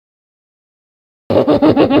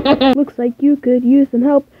Looks like you could use some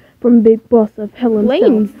help from Big Boss of Hell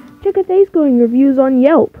himself. Check out these glowing reviews on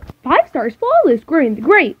Yelp. 5 stars, flawless, growing the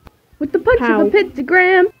great. With the punch of a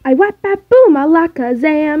pentagram, I whap bap boom, I like a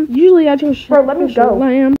zam. Usually I just let me go.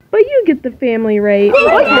 Lamb, but you get the family rate.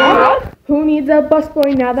 Who needs a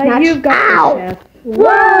busboy now that you've got the chef?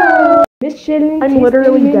 Whoa! Miss Chillin', I'm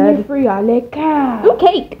literally dead. Free, I let cow. Ooh,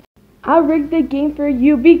 cake. I'll rig the game for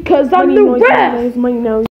you because I'm the ref. My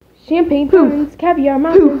nose. Champagne fountains, caviar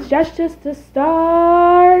mountains, that's just a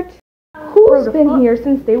start. Who's been here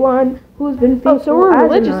since day one? Who's been faithful? Oh, so we're as a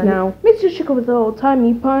religious nun? now. Mr. Chico with the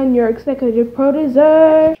old-timey pun, your executive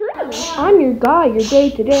protege. I'm your guy, your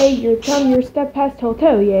day-to-day, your chum, your step-past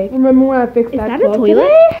hotelier. Remember when I fixed that that a toilet?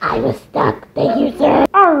 today? I was stuck. Thank you, sir.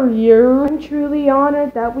 Are you? I'm truly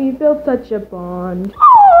honored that we built such a bond.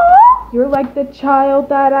 You're like the child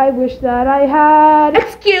that I wish that I had.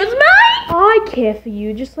 Excuse me? I care for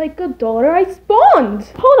you just like a daughter I spawned.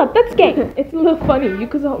 Hold up, that's gay. It's a little funny. You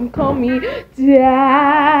could call me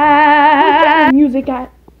Dad. Music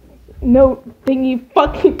at note thingy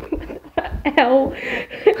fucking L.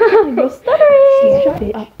 You're stuttering.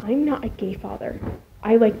 Shut up. I'm not a gay father.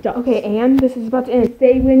 I like ducks. Okay, and this is about to end.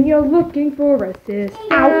 Say when you're looking for assistance.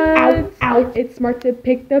 Ow, ow, ow. It's smart to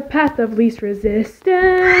pick the path of least resistance.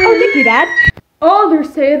 Oh, thank you, Dad. Others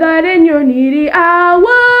say that in your needy hour,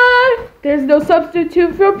 there's no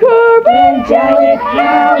substitute for pure angelic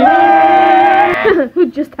power. Who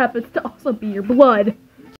just happens to also be your blood.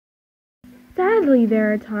 Sadly,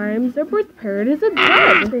 there are times a birth parent is a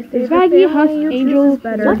dud. There's Maggie, Husk, Angel,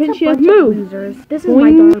 Serpent, she has moved. This is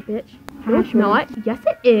my daughter, bitch. No, it's not. Yes,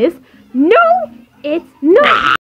 it is. No, it's not.